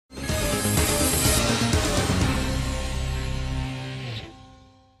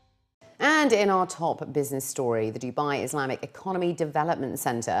And in our top business story, the Dubai Islamic Economy Development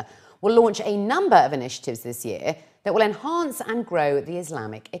Centre will launch a number of initiatives this year that will enhance and grow the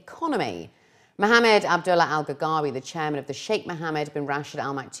Islamic economy. Mohammed Abdullah Al Gagawi, the chairman of the Sheikh Mohammed bin Rashid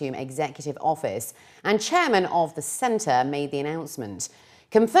Al Maktoum Executive Office and chairman of the centre, made the announcement,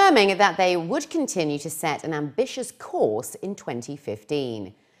 confirming that they would continue to set an ambitious course in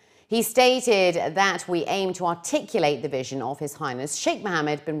 2015. He stated that we aim to articulate the vision of His Highness Sheikh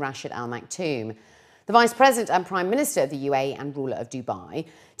Mohammed bin Rashid Al Maktoum, the Vice President and Prime Minister of the UAE and ruler of Dubai,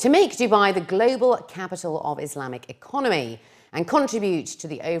 to make Dubai the global capital of Islamic economy and contribute to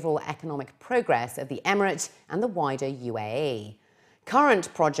the overall economic progress of the Emirate and the wider UAE.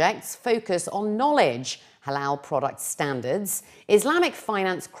 Current projects focus on knowledge, halal product standards, Islamic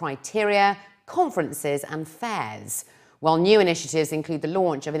finance criteria, conferences and fairs, while new initiatives include the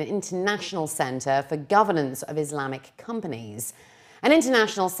launch of an international centre for governance of Islamic companies, an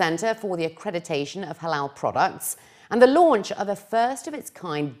international centre for the accreditation of halal products, and the launch of a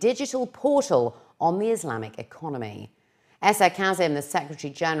first-of-its-kind digital portal on the Islamic economy. Essa Kazim, the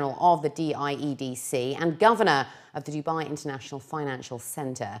Secretary-General of the DIEDC and Governor of the Dubai International Financial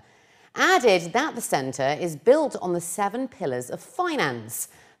Centre, added that the centre is built on the 7 pillars of finance: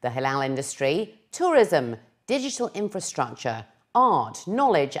 the halal industry, tourism, digital infrastructure, art,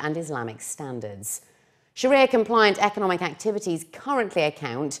 knowledge and Islamic standards. Sharia-compliant economic activities currently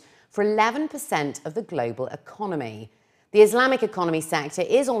account for 11% of the global economy. The Islamic economy sector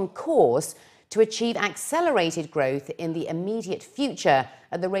is on course to achieve accelerated growth in the immediate future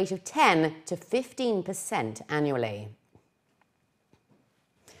at the rate of 10 to 15% annually.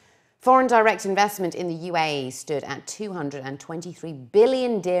 Foreign direct investment in the UAE stood at 223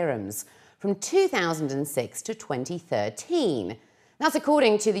 billion dirhams from 2006 to 2013. That's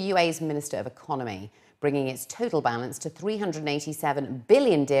according to the UAE's Minister of Economy, bringing its total balance to 387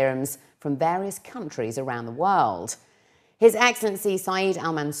 billion dirhams from various countries around the world. His Excellency Saeed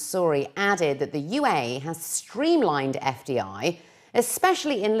Al Mansouri added that the UAE has streamlined FDI,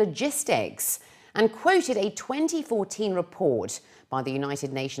 especially in logistics, and quoted a 2014 report by the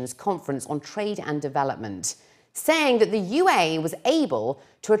United Nations Conference on Trade and Development, saying that the UAE was able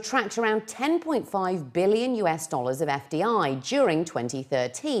to attract around $10.5 billion of FDI during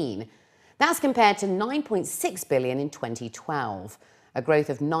 2013. That's compared to $9.6 billion in 2012, a growth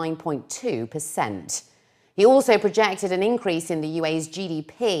of 9.2%. He also projected an increase in the UAE's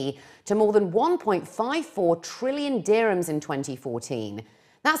GDP to more than 1.54 trillion dirhams in 2014.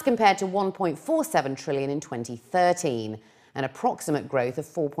 That's compared to 1.47 trillion in 2013, an approximate growth of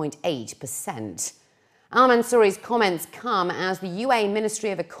 4.8%. Al Mansouri's comments come as the UAE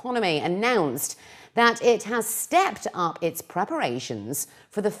Ministry of Economy announced that it has stepped up its preparations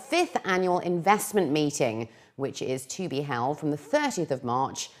for the 5th annual investment meeting, which is to be held from the 30th of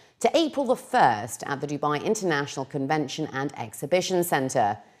March to April the 1st at the Dubai International Convention and Exhibition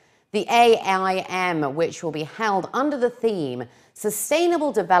Centre. The AIM, which will be held under the theme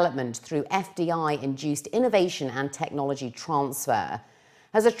Sustainable Development through FDI-Induced Innovation and Technology Transfer,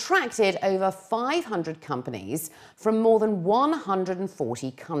 has attracted over 500 companies from more than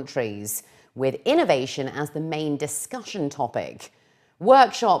 140 countries, with innovation as the main discussion topic.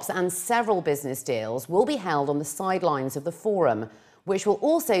 Workshops and several business deals will be held on the sidelines of the forum, which will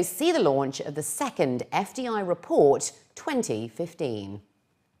also see the launch of the second FDI Report 2015.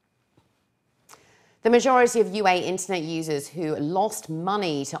 The majority of UAE internet users who lost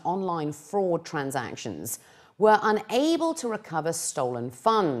money to online fraud transactions were unable to recover stolen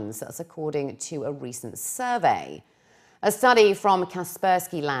funds. That's according to a recent survey. A study from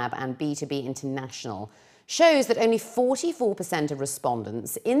Kaspersky Lab and B2B International shows that only 44% of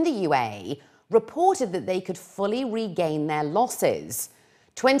respondents in the UAE reported that they could fully regain their losses.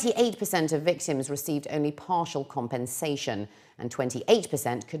 28% of victims received only partial compensation, and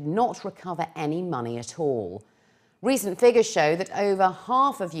 28% could not recover any money at all. Recent figures show that over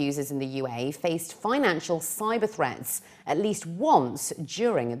half of users in the UAE faced financial cyber threats at least once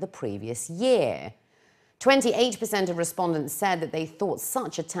during the previous year. 28% of respondents said that they thought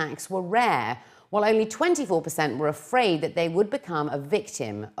such attacks were rare, while only 24% were afraid that they would become a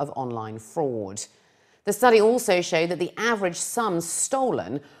victim of online fraud. The study also showed that the average sum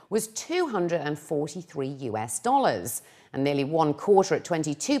stolen was $243, and nearly 1/4 at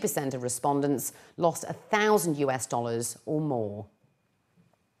 22% of respondents lost $1,000 or more.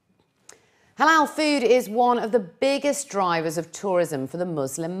 Halal food is one of the biggest drivers of tourism for the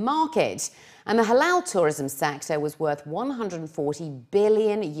Muslim market, and the halal tourism sector was worth $140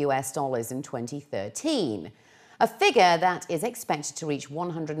 billion in 2013, a figure that is expected to reach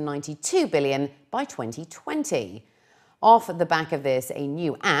 $192 billion by 2020. Off the back of this, a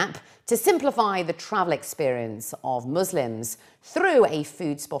new app to simplify the travel experience of Muslims through a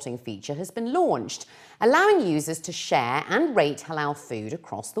food spotting feature has been launched, allowing users to share and rate halal food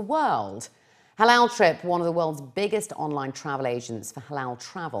across the world. Halal Trip, one of the world's biggest online travel agents for halal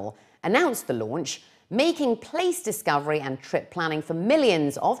travel, announced the launch, making place discovery and trip planning for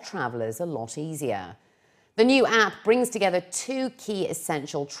millions of travelers a lot easier. The new app brings together two key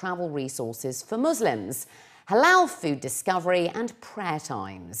essential travel resources for Muslims: halal food discovery and prayer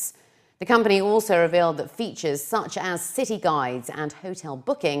times. The company also revealed that features such as city guides and hotel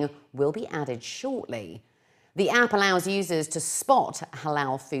booking will be added shortly. The app allows users to spot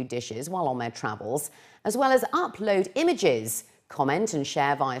halal food dishes while on their travels, as well as upload images, comment and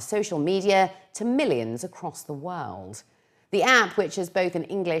share via social media to millions across the world. The app, which has both an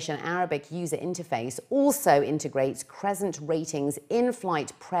English and Arabic user interface, also integrates Crescent Ratings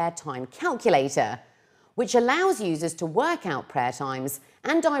in-flight prayer time calculator, which allows users to work out prayer times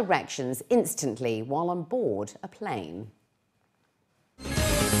and directions instantly while on board a plane.